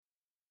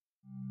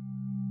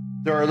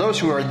There are those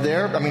who are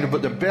there,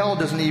 but the bell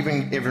doesn't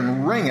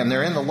even ring, and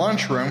they're in the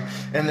lunchroom,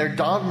 and they're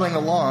dawdling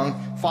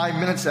along 5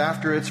 minutes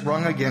after it's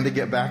rung again to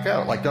get back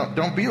out. Like,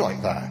 don't be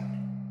like that.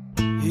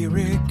 Here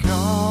it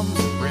comes,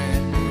 a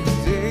brand new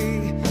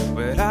day,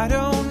 but I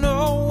don't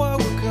know what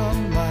will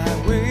come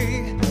my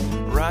way.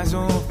 Rise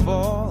or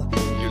fall,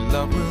 your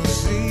love will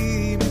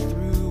see me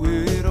through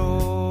it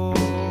all.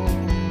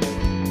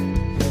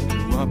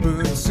 Through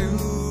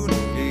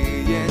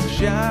opportunity and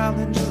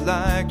challenge,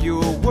 like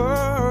your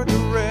word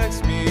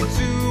directs me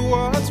to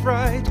what's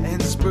right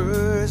and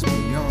spurs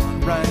me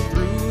on right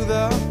through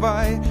the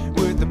fight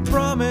with the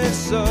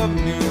promise of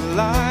new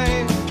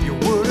life. Your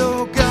word,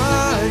 oh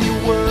God,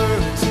 your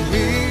word to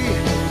me,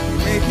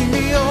 making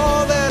me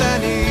all that I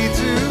need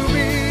to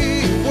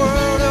be. Your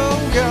word,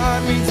 oh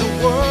God, means the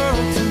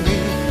world to me,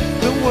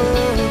 the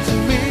world to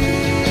me.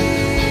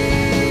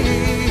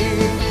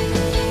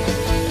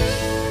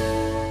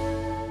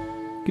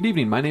 Good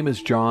evening, my name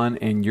is John,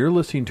 and you're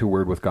listening to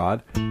Word with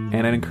God,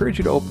 and I'd encourage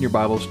you to open your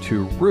Bibles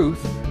to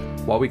Ruth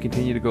while we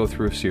continue to go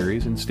through a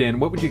series. And Stan,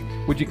 what would you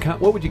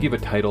give a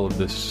title of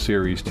this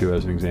series to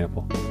as an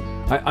example?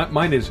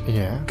 Mine is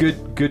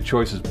good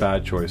choices,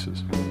 bad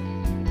choices.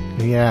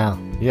 Yeah,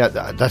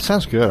 that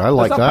sounds good. I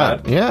like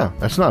that. Bad. Yeah,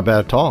 that's not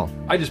bad at all.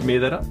 I just made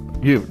that up.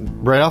 You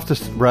right off the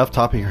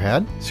top of your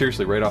head?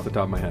 Seriously, right off the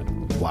top of my head.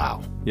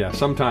 Wow. Yeah,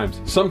 sometimes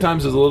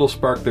there's a little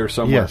spark there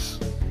somewhere. Yes.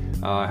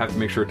 I have to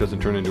make sure it doesn't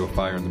turn into a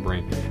fire in the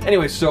brain.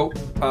 Anyway, so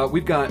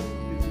we've got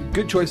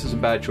good choices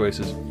and bad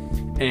choices.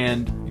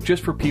 And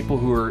just for people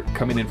who are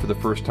coming in for the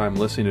first time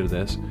listening to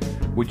this,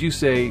 would you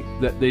say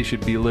that they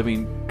should be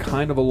living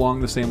kind of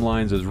along the same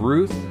lines as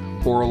Ruth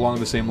or along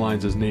the same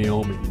lines as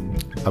Naomi?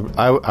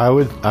 I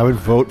would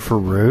vote for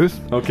Ruth.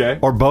 Okay.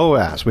 Or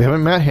Boaz. We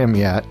haven't met him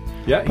yet.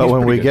 Yeah, but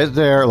when we get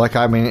there,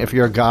 if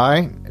you're a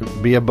guy,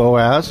 be a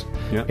Boaz.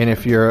 Yeah. And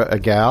if you're a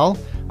gal,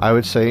 I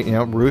would say,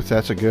 Ruth,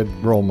 that's a good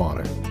role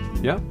model.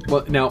 Yeah.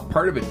 Well, now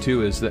part of it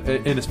too is that,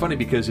 and it's funny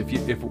because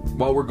if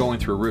while we're going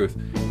through Ruth,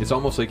 it's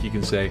almost like you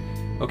can say,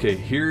 okay,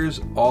 here's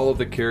all of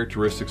the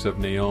characteristics of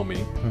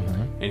Naomi,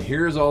 and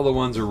here's all the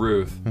ones of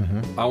Ruth.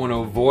 I want to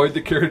avoid the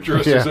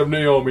characteristics of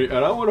Naomi,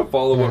 and I want to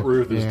follow what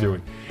Ruth is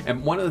doing.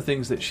 And one of the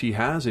things that she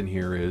has in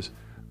here is,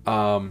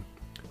 in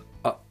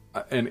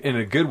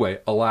a good way,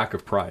 a lack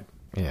of pride.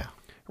 Yeah.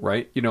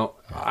 Right?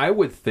 I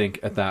would think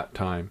at that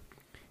time,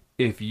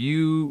 if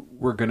you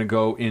were going to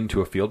go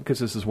into a field, because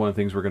this is one of the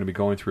things we're going to be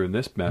going through in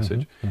this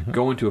message,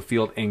 go into a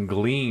field and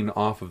glean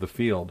off of the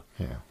field.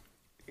 Yeah,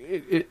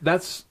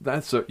 that's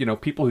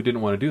people who didn't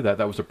want to do that.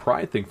 That was a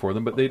pride thing for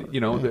them, but they,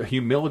 the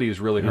humility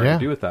is really hard to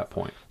do at that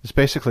point. It's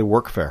basically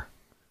workfare.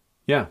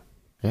 Yeah,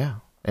 yeah,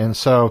 and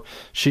so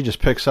she just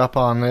picks up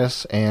on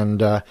this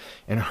and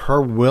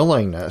her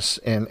willingness,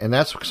 and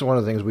that's one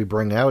of the things we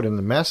bring out in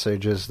the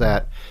message is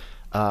that.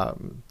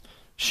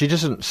 She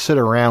doesn't sit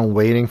around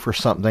waiting for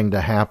something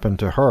to happen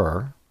to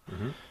her.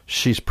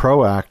 She's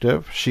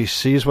proactive. She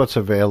sees what's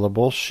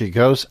available. She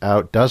goes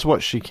out, does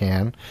what she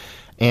can.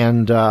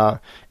 And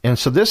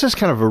so this is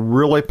kind of a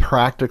really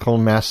practical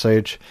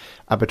message.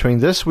 Between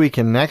this week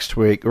and next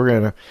week, we're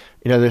going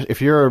to,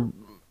 if you're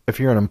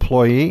an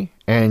employee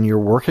and you're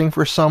working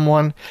for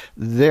someone,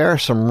 there are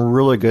some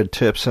really good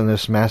tips in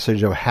this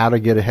message of how to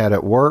get ahead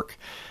at work.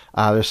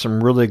 There's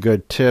some really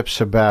good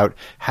tips about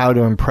how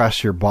to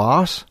impress your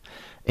boss.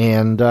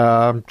 And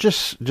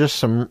just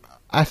some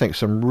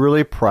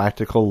really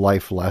practical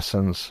life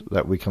lessons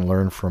that we can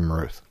learn from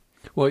Ruth.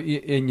 Well,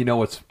 and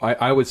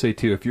I would say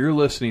too, if you're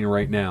listening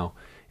right now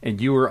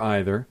and you are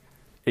either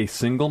a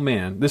single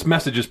man, this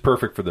message is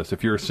perfect for this.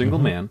 If you're a single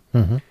man,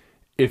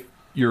 if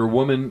you're a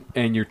woman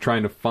and you're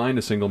trying to find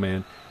a single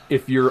man,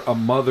 if you're a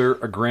mother,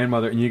 a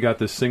grandmother, and you got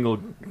this single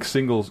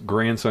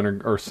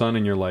grandson or son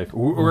in your life,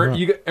 or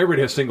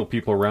everybody has single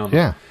people around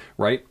them,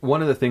 right?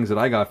 One of the things that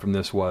I got from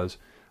this was,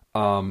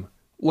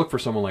 look for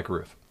someone like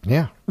Ruth.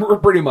 Yeah.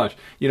 Pretty much.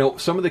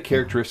 Some of the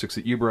characteristics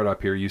that you brought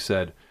up here, you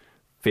said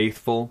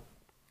faithful,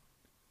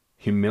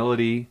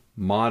 humility,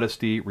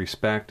 modesty,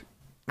 respect,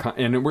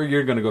 and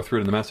you're going to go through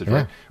it in the message,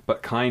 right?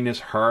 But kindness,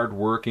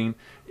 hardworking.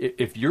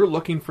 If you're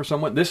looking for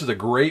someone, this is a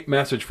great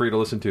message for you to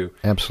listen to.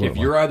 Absolutely. If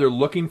you're either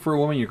looking for a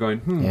woman, you're going,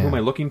 who am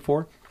I looking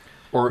for?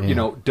 Or,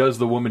 does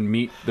the woman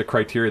meet the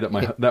criteria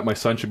that my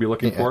son should be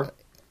looking for?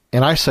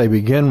 And I say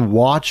begin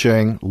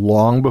watching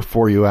long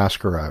before you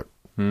ask her out.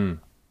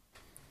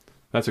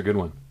 That's a good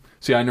one.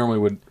 See, I normally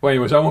would. Well,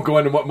 anyways, I won't go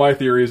into what my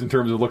theory is in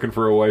terms of looking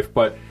for a wife,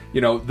 but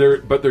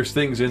there's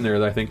things in there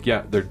that I think,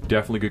 they're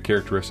definitely good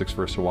characteristics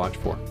for us to watch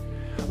for.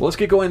 Well, let's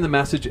get going in the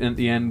message, and at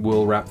the end,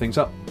 we'll wrap things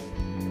up.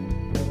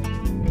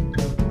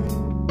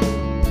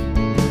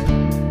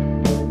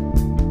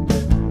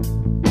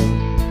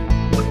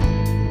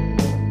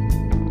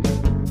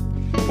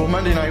 Well,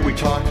 Monday night we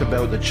talked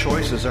about the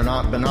choices are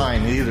not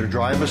benign. They either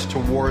drive us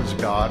towards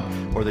God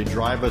or they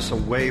drive us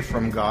away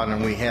from God.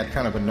 And we had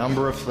kind of a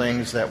number of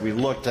things that we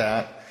looked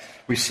at.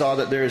 We saw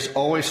that there's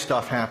always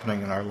stuff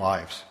happening in our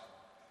lives.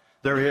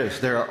 There is.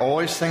 There are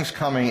always things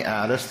coming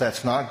at us.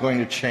 That's not going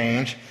to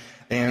change.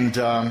 And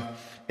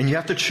you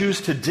have to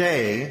choose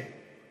today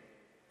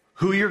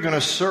who you're going to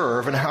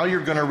serve and how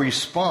you're going to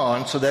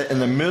respond so that in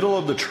the middle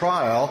of the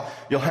trial,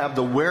 you'll have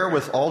the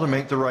wherewithal to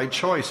make the right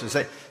choices.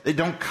 They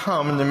don't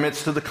come in the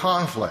midst of the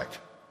conflict.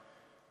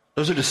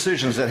 Those are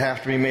decisions that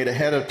have to be made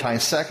ahead of time.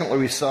 Secondly,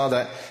 we saw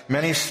that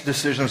many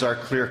decisions are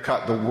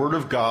clear-cut. The Word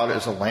of God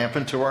is a lamp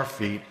unto our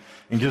feet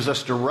and gives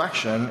us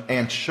direction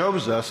and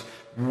shows us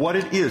what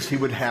it is He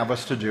would have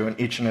us to do in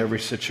each and every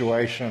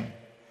situation.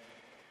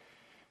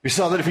 We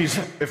saw that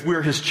if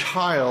we're His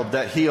child,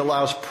 that He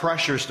allows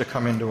pressures to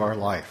come into our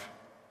life.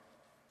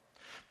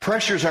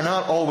 Pressures are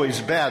not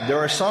always bad. There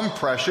are some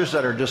pressures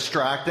that are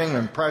distracting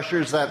and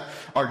pressures that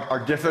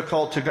are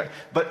difficult to go.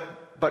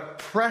 But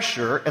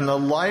pressure in the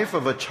life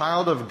of a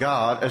child of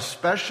God,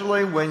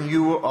 especially when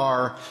you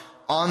are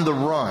on the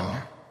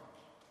run,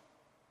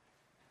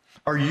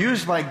 are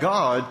used by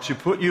God to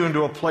put you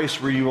into a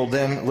place where you will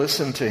then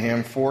listen to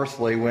Him.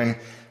 Fourthly, when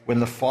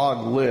the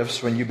fog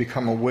lifts, when you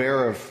become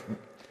aware of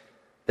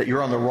that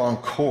you're on the wrong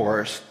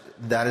course,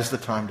 that is the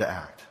time to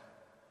act.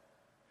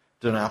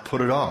 Do not put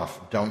it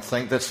off. Don't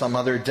think that some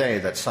other day,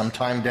 that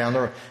sometime down the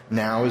road.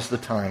 Now is the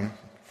time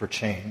for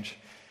change.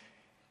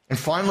 And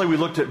finally, we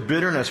looked at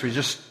bitterness. We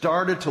just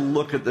started to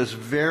look at this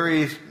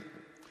very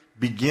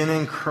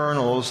beginning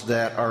kernels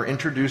that are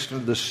introduced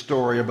into the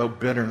story about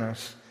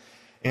bitterness,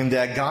 and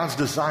that God's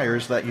desire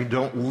is that you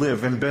don't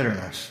live in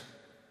bitterness.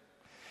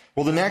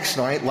 Well, last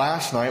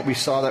night, we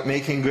saw that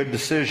making good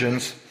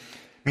decisions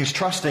means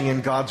trusting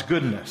in God's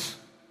goodness.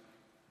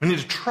 We need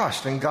to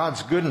trust in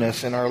God's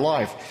goodness in our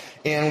life.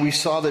 And we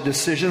saw that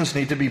decisions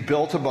need to be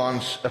built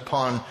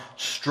upon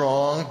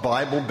strong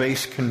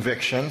Bible-based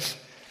convictions.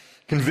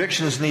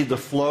 Convictions need to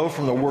flow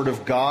from the Word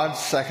of God.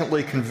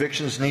 Secondly,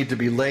 convictions need to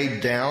be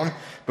laid down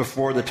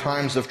before the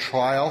times of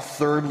trial.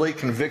 Thirdly,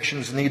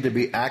 convictions need to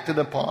be acted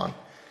upon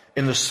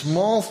in the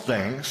small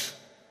things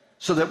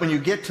so that when you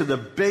get to the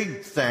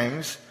big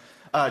things,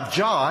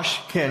 Josh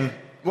can,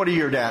 what are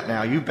you at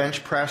now? You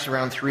bench press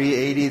around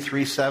 380,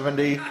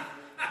 370?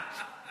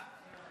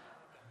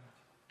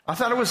 I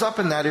thought it was up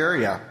in that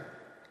area.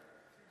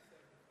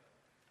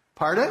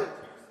 Pardon?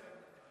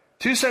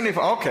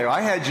 275. Okay,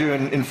 I had you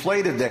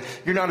inflated there.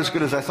 You're not as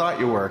good as I thought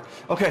you were.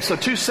 Okay, so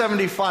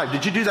 275.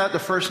 Did you do that the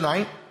first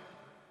night?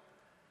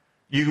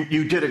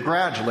 You did it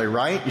gradually,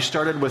 right? You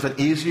started with an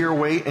easier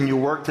weight and you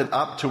worked it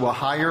up to a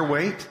higher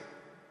weight?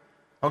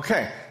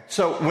 Okay,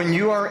 so when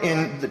you are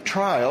in the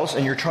trials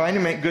and you're trying to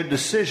make good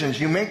decisions,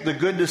 you make the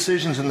good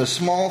decisions in the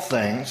small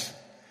things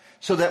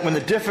so that when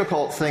the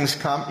difficult things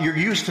come, you're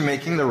used to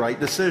making the right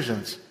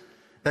decisions.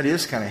 That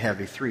is kind of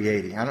heavy,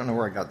 380. I don't know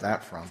where I got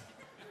that from.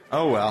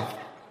 Oh, well.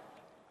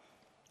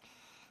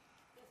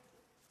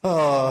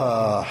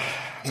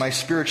 My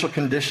spiritual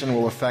condition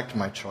will affect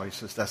my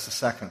choices. That's the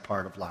second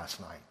part of last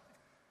night.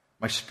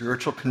 My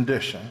spiritual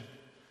condition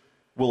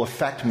will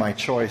affect my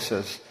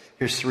choices.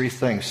 Here's three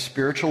things.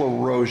 Spiritual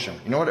erosion.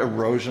 You know what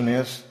erosion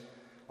is?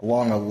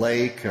 Along a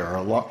lake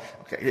or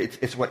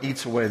it's what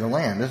eats away the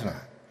land, isn't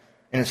it?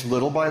 And it's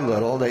little by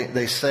little.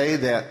 They say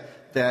that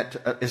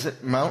is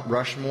it Mount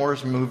Rushmore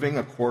is moving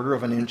 1/4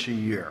 of an inch a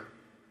year.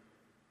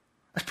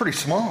 That's pretty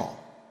small.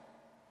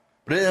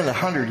 But in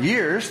 100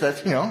 years,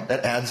 that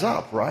adds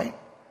up, right?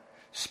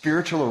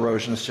 Spiritual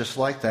erosion is just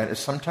like that.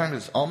 Sometimes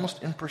it's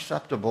almost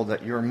imperceptible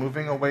that you're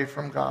moving away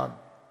from God.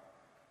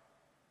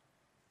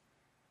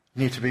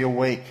 You need to be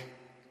awake.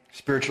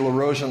 Spiritual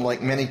erosion,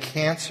 like many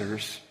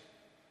cancers,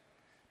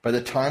 by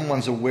the time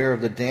one's aware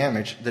of the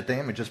damage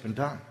has been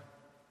done.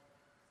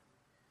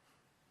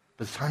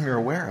 By the time you're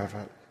aware of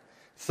it.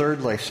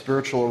 Thirdly,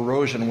 spiritual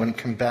erosion, when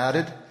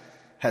combated,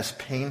 has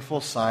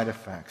painful side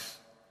effects.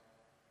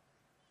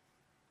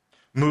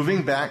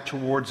 Moving back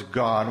towards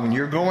God, when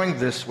you're going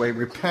this way,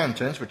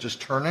 repentance, which is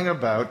turning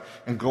about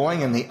and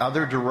going in the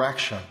other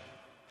direction,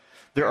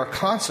 there are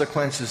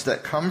consequences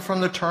that come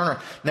from the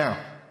turner. Now,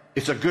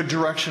 it's a good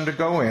direction to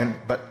go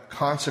in, but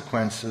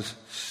consequences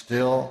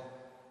still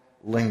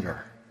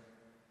linger.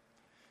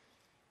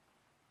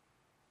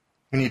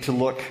 We need to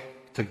look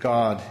to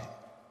God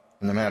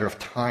in the matter of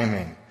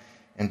timing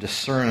and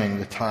discerning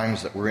the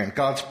times that we're in.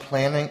 God's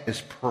planning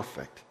is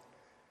perfect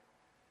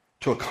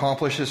to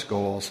accomplish His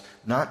goals,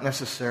 not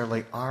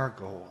necessarily our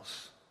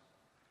goals.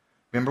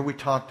 Remember we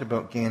talked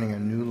about gaining a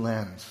new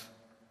lens,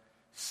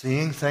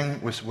 seeing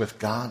things with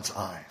God's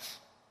eyes.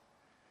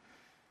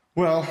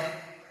 Well,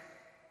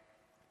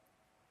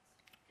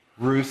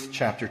 Ruth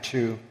chapter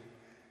 2,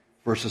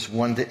 verses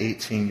 1 to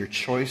 18, your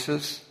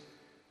choices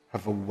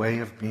have a way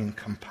of being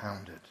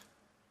compounded.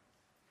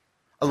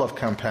 I love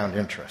compound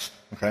interest,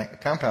 okay?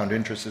 Compound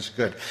interest is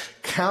good.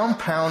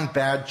 Compound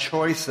bad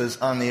choices,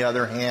 on the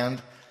other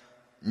hand,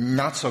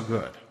 not so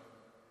good.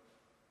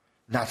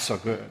 Not so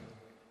good.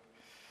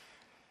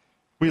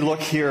 We look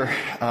here,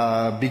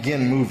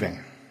 begin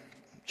moving.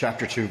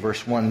 Chapter 2,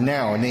 verse 1.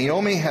 Now,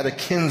 Naomi had a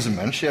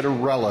kinsman, she had a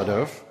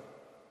relative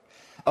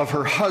of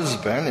her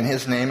husband, and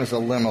his name is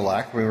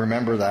Elimelech, we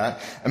remember that,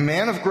 a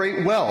man of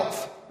great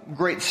wealth,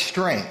 great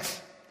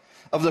strength,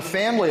 of the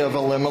family of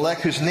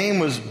Elimelech, whose name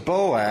was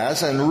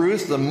Boaz, and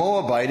Ruth the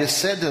Moabitess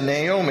said to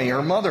Naomi,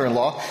 her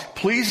mother-in-law,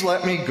 please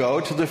let me go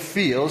to the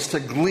fields to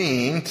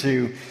glean,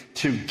 to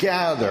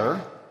gather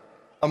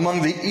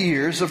among the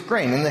ears of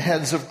grain, in the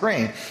heads of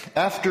grain,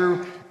 after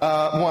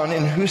one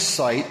in whose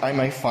sight I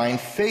may find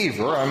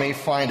favor, I may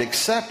find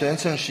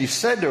acceptance. And she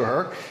said to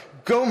her,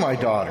 go, my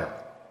daughter.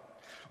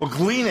 Well,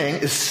 gleaning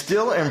is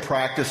still in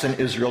practice in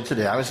Israel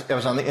today. I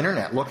was on the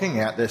internet looking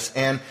at this,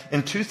 and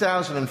in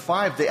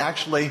 2005, they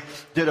actually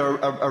did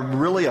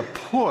a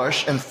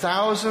push, and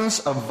thousands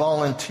of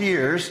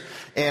volunteers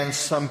and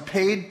some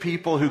paid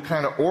people who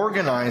kind of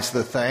organized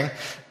the thing.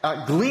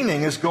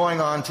 Gleaning is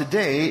going on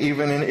today,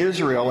 even in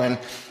Israel,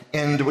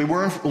 and we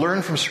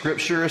learn from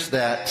scriptures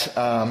that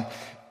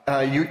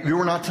you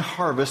were not to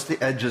harvest the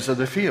edges of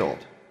the field.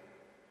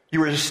 You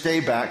were to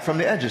stay back from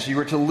the edges. You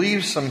were to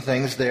leave some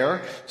things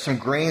there, some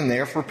grain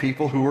there for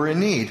people who were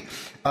in need.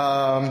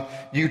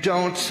 You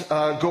don't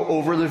go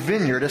over the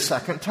vineyard a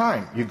second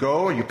time. You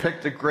go, you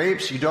pick the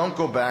grapes. You don't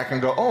go back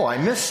and go, oh, I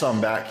missed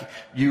some back.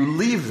 You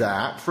leave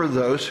that for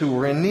those who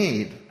were in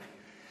need.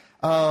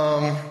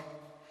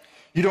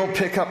 You don't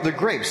pick up the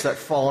grapes that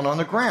fallen on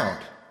the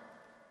ground.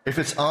 If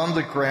it's on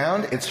the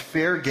ground, it's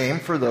fair game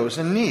for those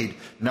in need,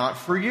 not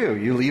for you.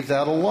 You leave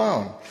that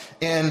alone.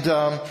 And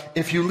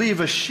if you leave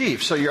a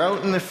sheaf, so you're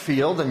out in the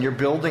field and you're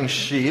building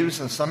sheaves,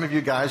 and some of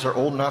you guys are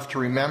old enough to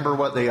remember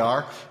what they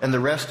are, and the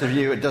rest of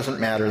you, it doesn't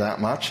matter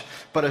that much.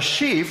 But a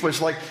sheaf was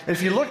like,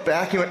 if you look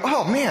back, you went,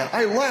 oh man,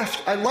 I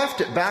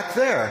left it back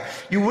there.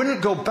 You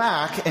wouldn't go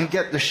back and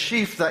get the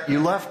sheaf that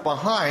you left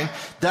behind.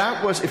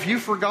 That was, if you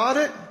forgot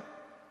it,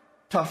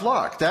 tough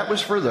luck. That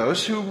was for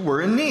those who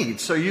were in need.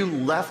 So you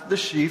left the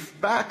sheaf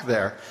back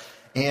there.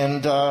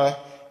 And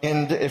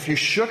if you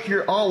shook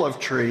your olive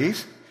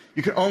trees,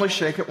 you could only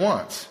shake it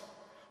once.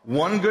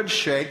 One good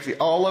shake, the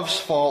olives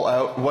fall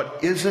out.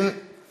 What isn't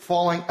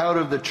falling out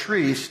of the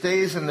tree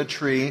stays in the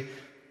tree,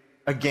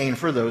 again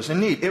for those in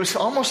need. It was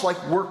almost like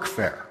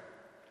workfare.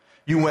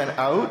 You went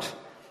out,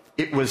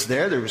 it was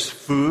there was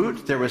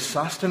food, there was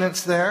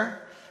sustenance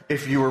there.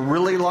 If you were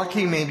really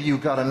lucky, maybe you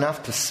got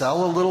enough to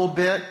sell a little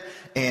bit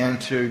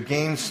and to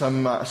gain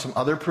some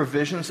other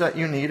provisions that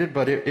you needed,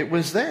 but it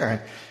was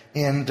there.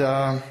 And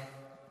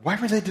why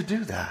were they to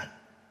do that?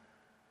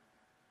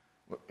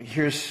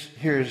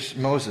 Here's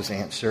Moses'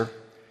 answer.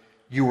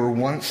 You were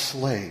once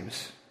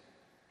slaves.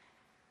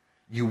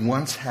 You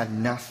once had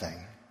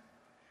nothing.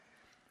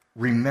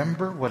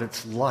 Remember what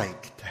it's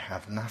like to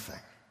have nothing.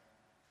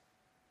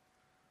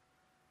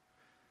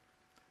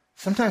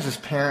 Sometimes as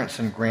parents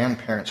and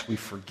grandparents, we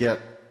forget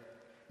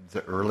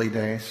the early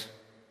days.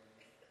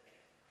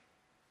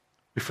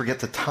 We forget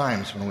the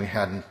times when we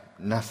had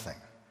nothing.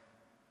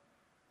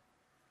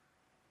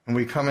 And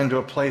we come into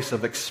a place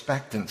of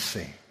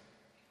expectancy.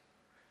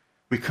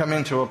 We come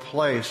into a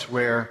place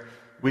where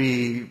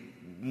we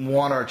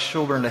want our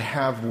children to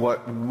have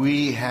what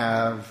we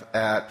have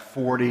at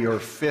 40 or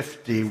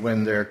 50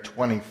 when they're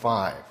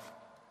 25.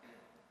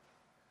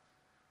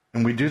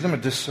 And we do them a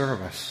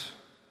disservice.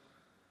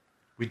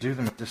 We do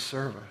them a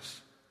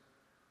disservice.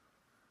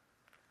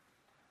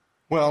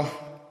 Well,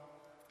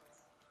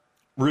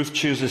 Ruth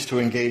chooses to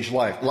engage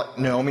life.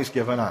 Naomi's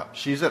given up.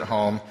 She's at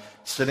home,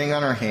 sitting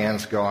on her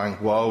hands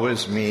going, woe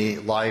is me,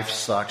 life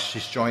sucks.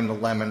 She's joined the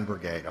lemon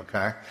brigade,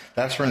 okay?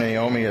 That's where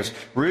Naomi is.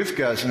 Ruth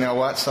goes, you know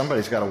what?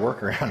 Somebody's got to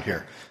work around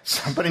here.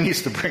 Somebody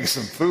needs to bring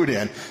some food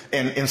in.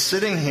 And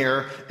sitting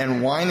here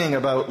and whining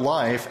about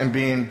life and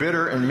being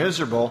bitter and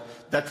miserable,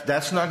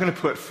 that's not going to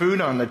put food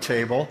on the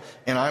table,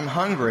 and I'm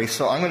hungry,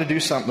 so I'm going to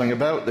do something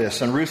about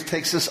this. And Ruth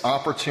takes this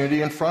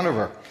opportunity in front of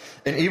her.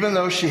 And even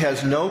though she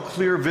has no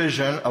clear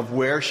vision of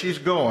where she's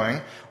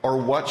going or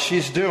what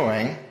she's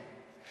doing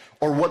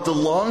or what the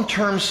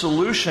long-term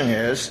solution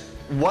is,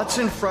 what's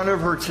in front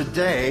of her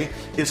today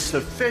is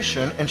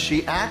sufficient, and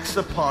she acts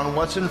upon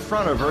what's in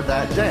front of her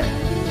that day.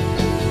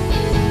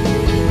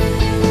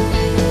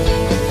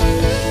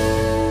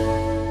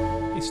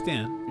 Hey,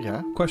 Stan.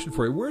 Yeah? Question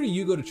for you. Where do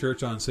you go to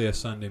church on, say, a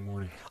Sunday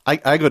morning?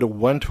 I go to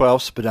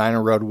 112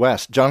 Spadina Road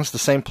West. John, it's the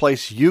same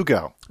place you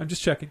go. I'm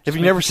just checking. Have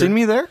you never seen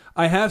me there?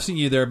 I have seen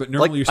you there, but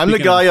normally you're I'm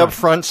speaking the guy up up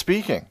front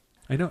speaking.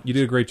 I know. You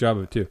did a great job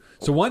of it, too.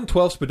 So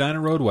 112 Spadina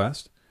Road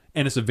West,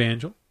 and it's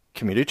Evangel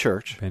Community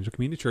Church. Evangel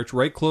Community Church,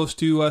 right close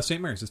to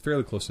St. Mary's. It's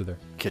fairly close to there.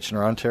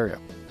 Kitchener, Ontario.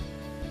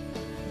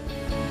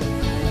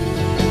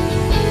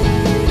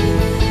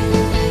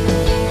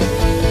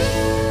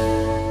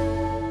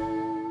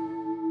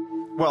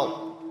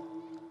 Well,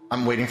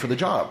 I'm waiting for the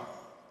job.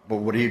 Well,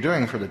 what are you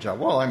doing for the job?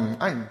 Well,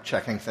 I'm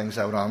checking things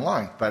out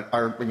online. But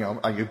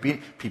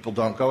people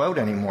don't go out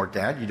anymore,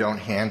 Dad. You don't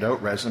hand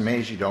out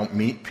resumes. You don't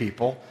meet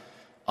people.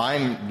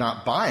 I'm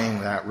not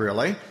buying that,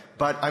 really.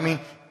 But,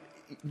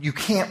 you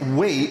can't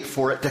wait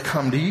for it to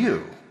come to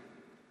you.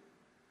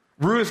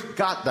 Ruth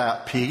got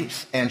that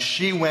piece, and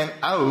she went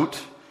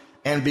out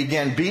and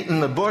began beating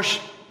the bushes,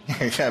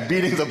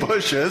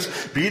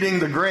 beating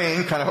the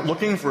grain, kind of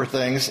looking for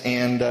things,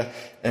 and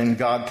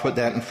God put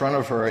that in front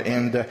of her.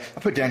 And I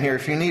put down here,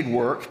 if you need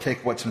work,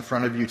 take what's in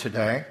front of you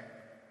today.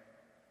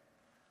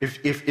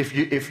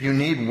 If you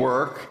need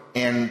work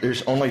and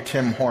there's only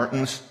Tim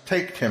Hortons,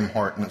 take Tim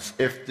Hortons.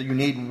 If you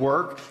need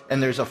work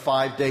and there's a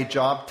 5-day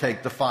job,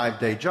 take the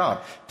 5-day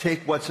job.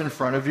 Take what's in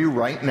front of you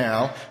right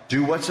now.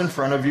 Do what's in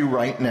front of you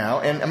right now.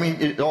 And I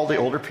mean, all the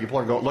older people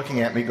are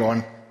looking at me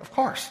going, of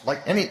course,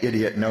 like any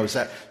idiot knows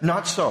that.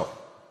 Not so.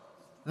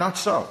 Not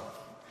so.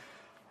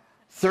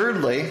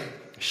 Thirdly,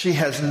 she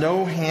has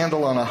no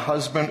handle on a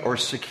husband or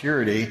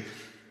security.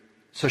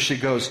 So she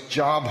goes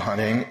job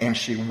hunting, and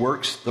she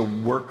works the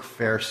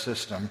workfare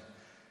system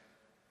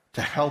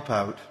to help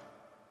out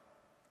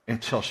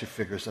until she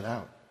figures it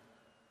out.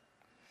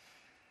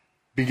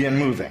 Begin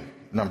moving.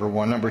 Number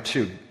 1. Number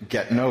 2,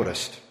 get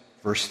noticed.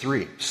 Verse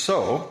 3.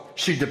 So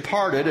she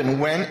departed and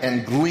went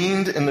and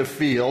gleaned in the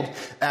field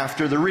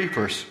after the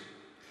reapers.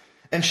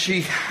 And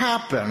she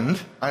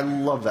happened, I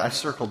love that, I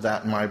circled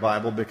that in my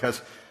Bible,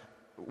 because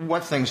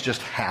what things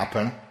just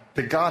happen?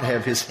 Did God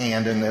have his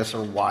hand in this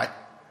or what?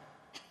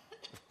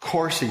 Of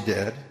course he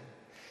did.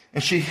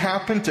 And she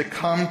happened to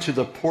come to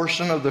the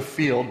portion of the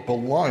field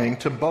belonging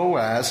to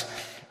Boaz,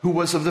 who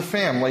was of the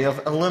family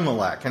of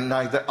Elimelech. And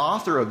now the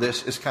author of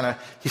this is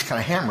he's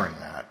hammering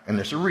that. And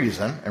there's a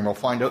reason, and we'll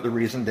find out the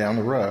reason down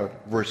the road.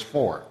 Verse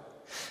 4.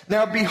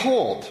 Now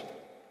behold,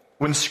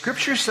 when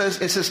Scripture says,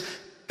 it says,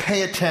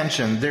 pay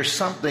attention, there's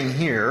something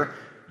here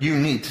you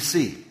need to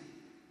see.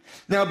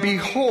 Now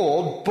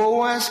behold,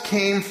 Boaz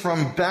came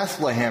from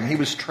Bethlehem. He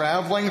was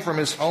traveling from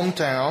his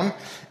hometown,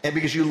 and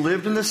because you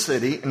lived in the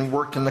city and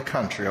worked in the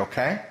country,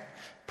 okay?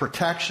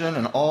 Protection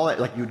and all that,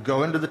 like you'd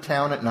go into the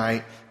town at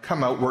night,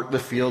 come out, work the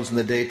fields in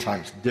the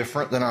daytime. It's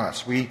different than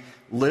us. We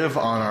live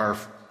on our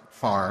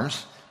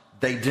farms.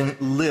 They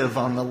didn't live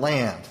on the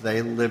land.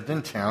 They lived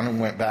in town and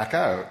went back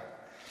out.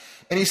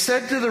 And he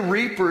said to the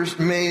reapers,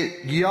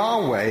 may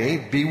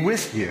Yahweh be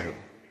with you.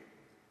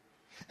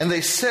 And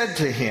they said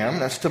to him,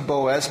 that's to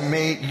Boaz,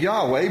 may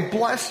Yahweh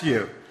bless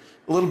you.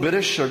 A little bit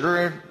of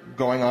sugar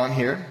going on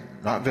here,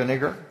 not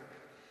vinegar.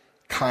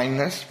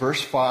 Kindness,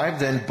 verse 5.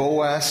 Then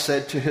Boaz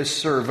said to his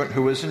servant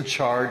who was in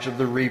charge of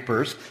the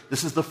reapers,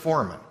 this is the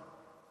foreman.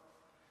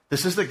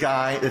 This is the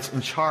guy that's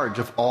in charge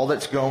of all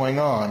that's going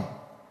on.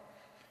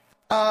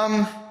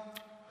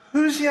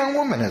 Whose young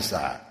woman is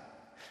that?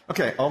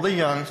 Okay, all the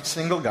young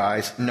single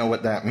guys know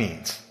what that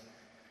means.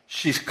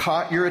 She's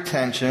caught your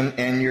attention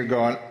and you're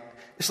going,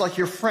 it's like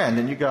your friend,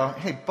 and you go,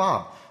 hey,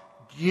 Bob,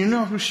 do you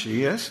know who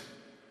she is?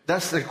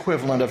 That's the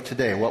equivalent of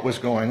today, what was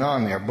going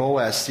on there.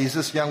 Boaz sees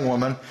this young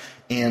woman,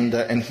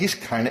 and he's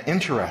kind of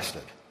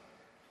interested.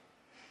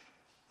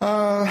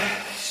 The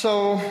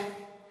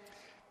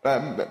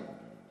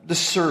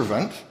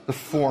servant, the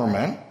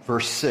foreman,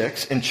 verse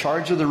 6, in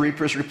charge of the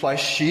reapers replies,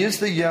 she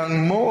is the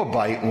young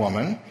Moabite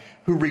woman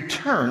who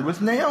returned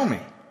with Naomi.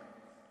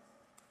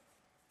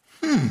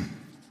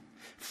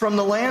 From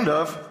the land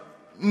of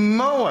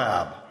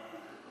Moab.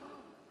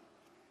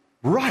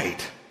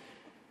 Right.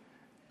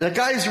 The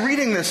guys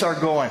reading this are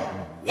going,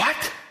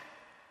 what?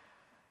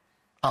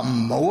 A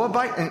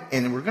Moabite?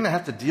 And we're going to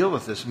have to deal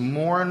with this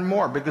more and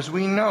more, because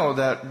we know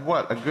that,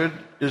 a good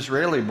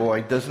Israeli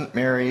boy doesn't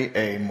marry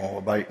a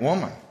Moabite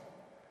woman.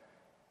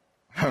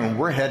 I mean,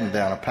 we're heading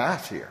down a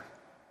path here.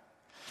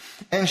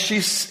 And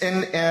she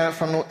said,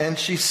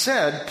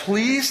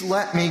 please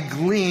let me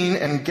glean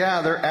and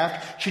gather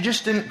after. She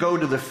just didn't go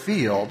to the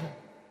field.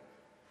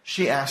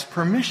 She asked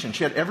permission.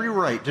 She had every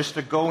right just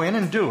to go in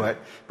and do it.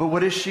 But what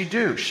does she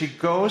do? She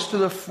goes to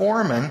the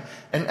foreman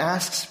and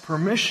asks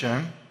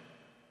permission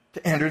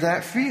to enter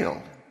that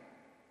field.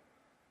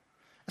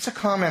 That's a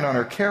comment on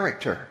her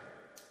character.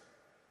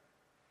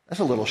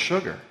 That's a little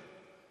sugar.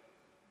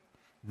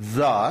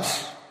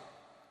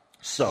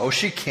 So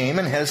she came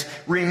and has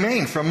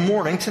remained from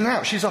morning to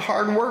now. She's a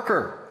hard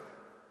worker.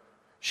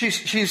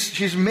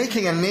 She's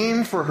making a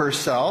name for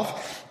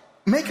herself.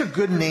 Make a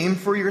good name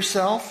for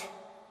yourself.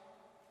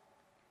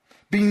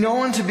 Be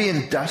known to be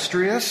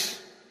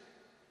industrious.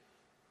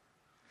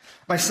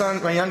 My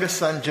youngest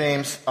son,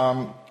 James,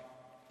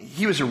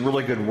 he was a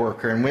really good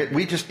worker. And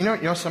we just,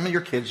 some of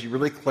your kids you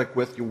really click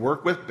with, you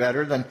work with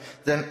better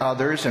than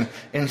others. And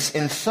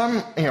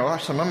some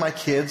of my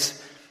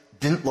kids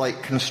didn't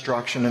like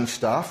construction and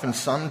stuff, and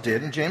some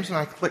did. And James and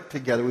I clicked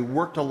together. We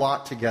worked a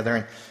lot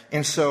together.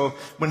 And so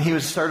when he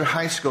started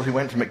high school, he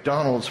went to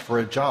McDonald's for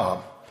a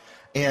job.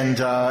 And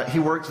he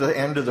worked the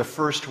end of the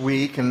first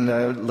week, and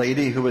the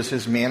lady who was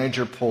his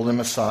manager pulled him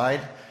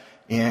aside,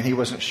 and he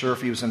wasn't sure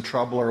if he was in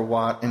trouble or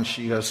what. And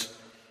she goes,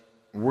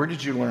 where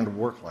did you learn to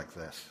work like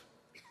this?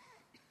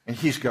 And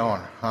he's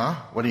going, huh?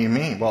 What do you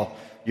mean? Well,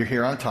 you're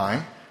here on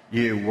time.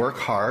 You work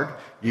hard.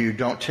 You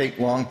don't take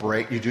long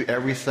break. You do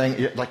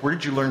everything. Like, where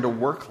did you learn to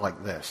work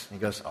like this? And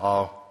he goes,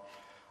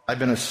 I've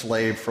been a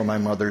slave from my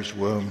mother's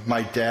womb.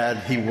 My dad,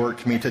 he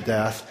worked me to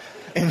death.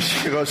 And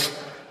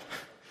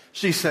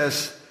she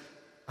says,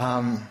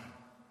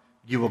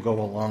 you will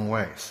go a long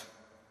ways.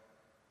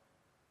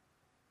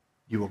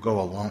 You will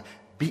go a long,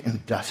 be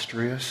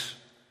industrious.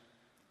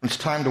 It's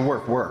time to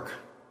work.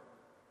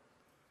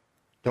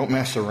 Don't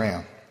mess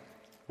around.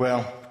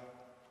 Well,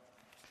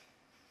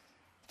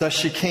 Thus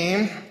she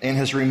came and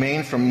has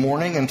remained from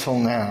morning until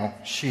now.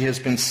 She has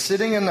been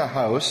sitting in the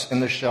house, in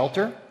the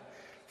shelter,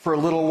 for a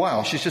little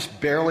while. She's just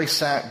barely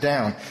sat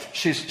down.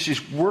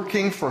 She's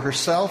working for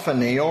herself and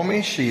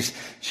Naomi. She's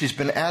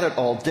been at it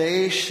all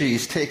day.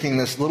 She's taking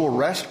this little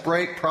rest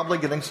break, probably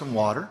getting some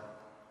water,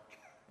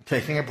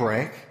 taking a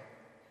break.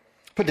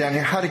 Put down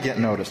here how to get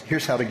noticed.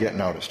 Here's how to get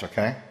noticed,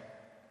 okay?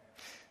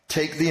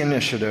 Take the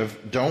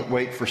initiative. Don't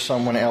wait for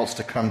someone else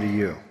to come to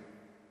you.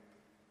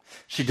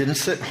 She didn't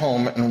sit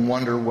home and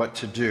wonder what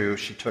to do.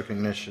 She took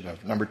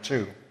initiative. Number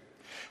 2,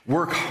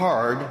 work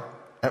hard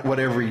at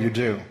whatever you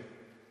do.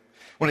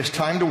 When it's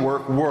time to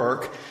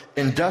work.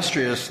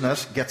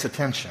 Industriousness gets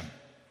attention.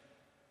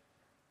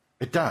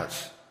 It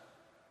does.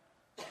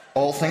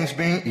 All things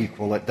being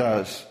equal, it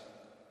does.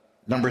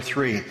 Number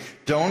 3,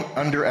 don't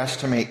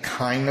underestimate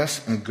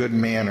kindness and good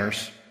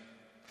manners.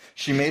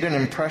 She made an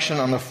impression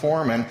on the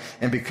foreman,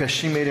 and because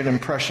she made an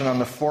impression on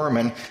the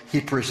foreman, he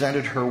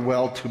presented her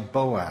well to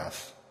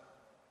Boaz.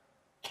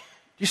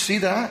 You see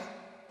that?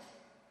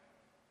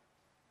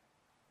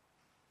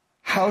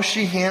 How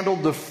she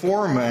handled the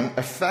foreman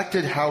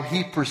affected how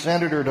he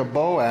presented her to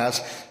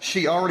Boaz.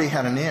 She already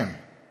had an in.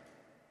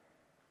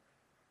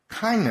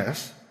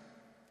 Kindness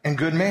and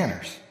good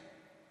manners.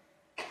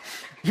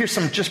 Here's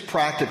some just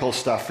practical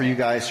stuff for you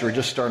guys who are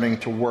just starting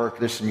to work.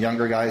 There's some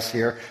younger guys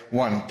here.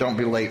 1, don't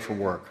be late for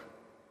work.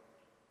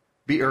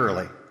 Be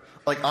early.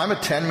 Like, I'm a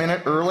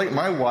 10-minute early.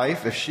 My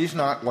wife, if she's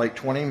not like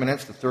 20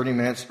 minutes to 30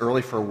 minutes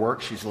early for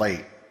work, she's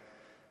late.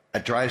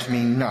 It drives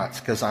me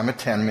nuts because I'm a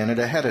 10-minute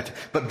ahead of time.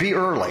 But be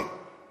early.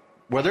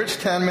 Whether it's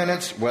 10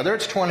 minutes, whether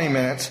it's 20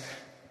 minutes,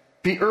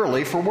 be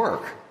early for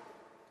work.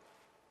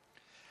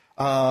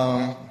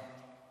 Don't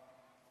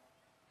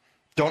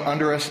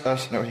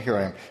underestimate. No, here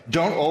I am.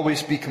 Don't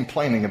always be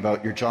complaining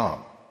about your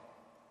job.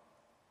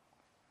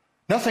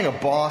 Nothing a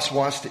boss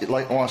wants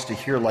to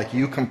hear like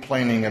you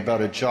complaining about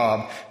a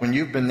job when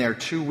you've been there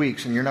 2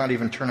 weeks and you're not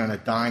even turning a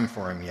dime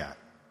for him yet.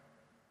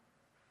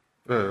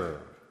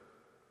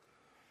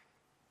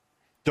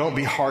 Don't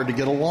be hard to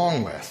get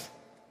along with.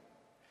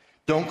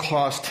 Don't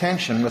cause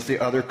tension with the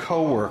other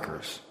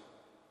coworkers.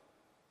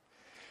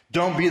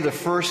 Don't be the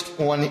first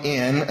one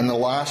in and the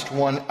last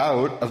one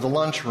out of the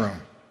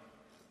lunchroom.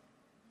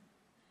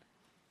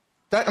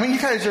 You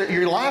guys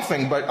you're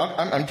laughing, but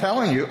I'm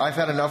telling you, I've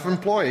had enough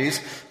employees.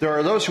 There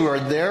are those who are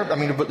there,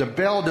 but the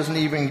bell doesn't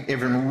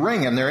even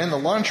ring, and they're in the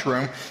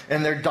lunchroom,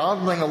 and they're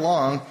dawdling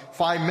along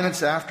 5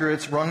 minutes after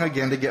it's rung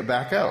again to get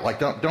back out. Like,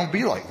 don't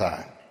be like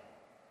that.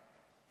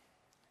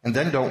 And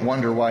then don't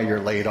wonder why you're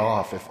laid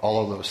off if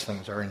all of those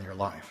things are in your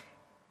life.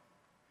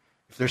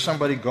 If there's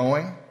somebody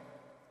going,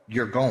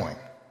 you're going.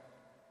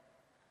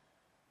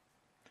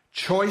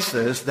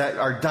 Choices that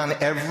are done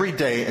every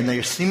day, and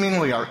they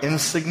seemingly are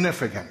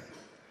insignificant.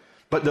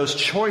 But those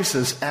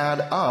choices add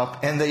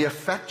up, and they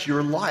affect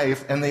your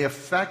life, and they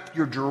affect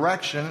your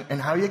direction and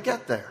how you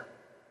get there.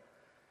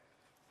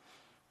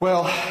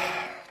 Well,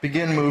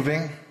 begin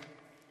moving.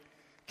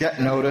 Get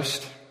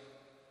noticed.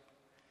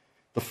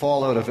 The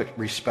fallout of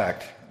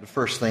respect. The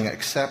first thing,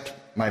 accept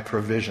my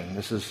provision.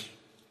 This is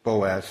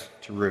Boaz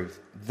to Ruth.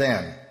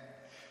 Then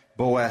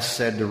Boaz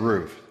said to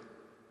Ruth,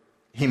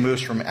 he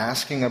moves from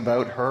asking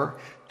about her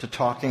to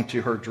talking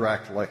to her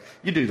directly.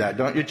 You do that,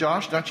 don't you,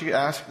 Josh? Don't you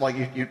ask, like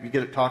you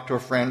get to talk to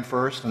a friend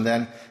first, and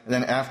then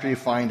after you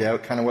find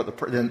out kind of what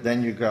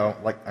then you go,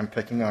 like, I'm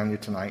picking on you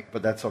tonight,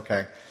 but that's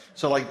okay.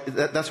 So like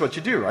that's what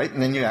you do, right?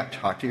 And then you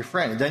talk to your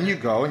friend. And then you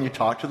go and you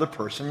talk to the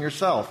person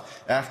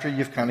yourself after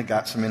you've kind of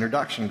got some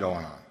introduction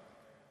going on.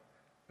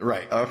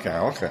 Right,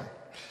 okay.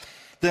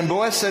 Then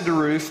Boaz said to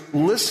Ruth,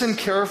 listen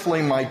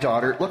carefully, my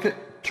daughter. Look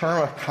at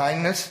term of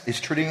kindness.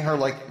 He's treating her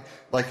like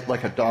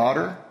a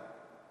daughter.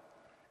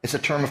 It's a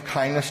term of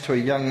kindness to a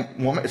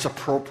young woman. It's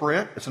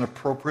appropriate. It's an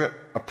appropriate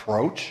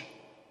approach.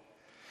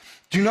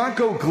 Do not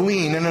go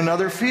glean in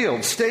another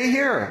field. Stay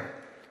here.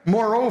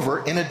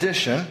 Moreover, in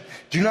addition,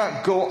 do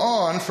not go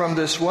on from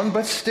this one,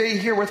 but stay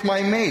here with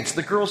my maids,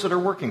 the girls that are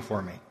working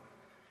for me.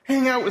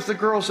 Hang out with the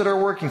girls that are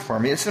working for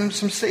me. It's some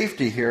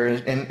safety here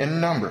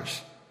in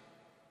numbers.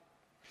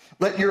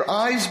 Let your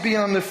eyes be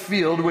on the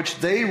field which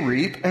they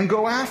reap and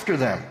go after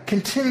them.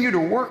 Continue to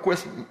work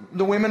with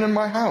the women in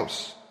my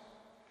house.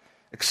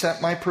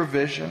 Accept my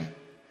provision.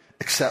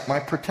 Accept my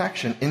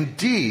protection.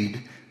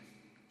 Indeed,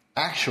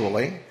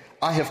 actually,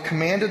 I have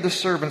commanded the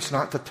servants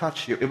not to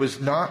touch you. It was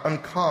not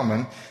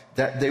uncommon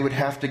that they would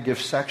have to give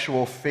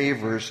sexual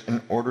favors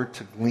in order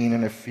to glean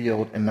in a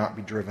field and not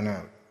be driven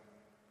out.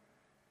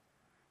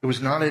 It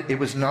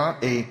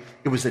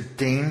was a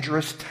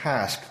dangerous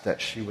task that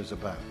she was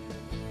about.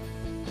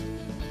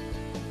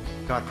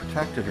 God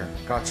protected her.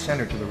 God sent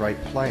her to the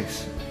right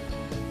place.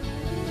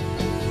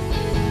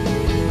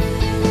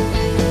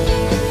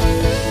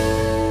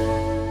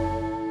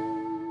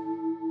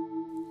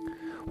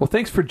 Well,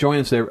 thanks for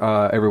joining us,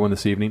 everyone,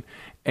 this evening.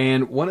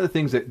 And one of the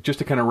things that, just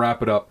to kind of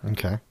wrap it up,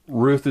 okay,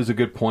 Ruth is a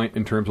good point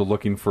in terms of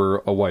looking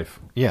for a wife.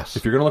 Yes.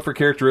 If you're going to look for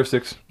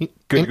characteristics, good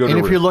to go to And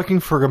if Ruth. you're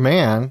looking for a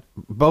man,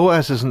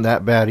 Boaz isn't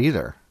that bad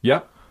either.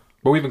 Yeah.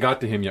 But we haven't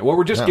got to him yet. Well,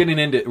 we're just getting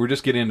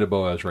into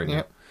Boaz right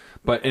now.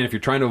 And if you're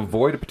trying to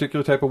avoid a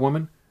particular type of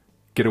woman,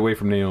 get away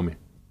from Naomi.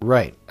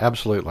 Right.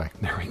 Absolutely.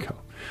 There we go.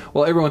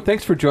 Well, everyone,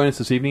 thanks for joining us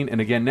this evening. And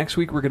again, next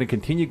week we're going to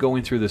continue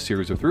going through this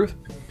series with Ruth.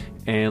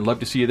 And love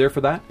to see you there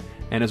for that.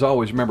 And as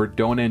always, remember,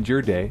 don't end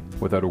your day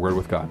without a word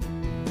with God.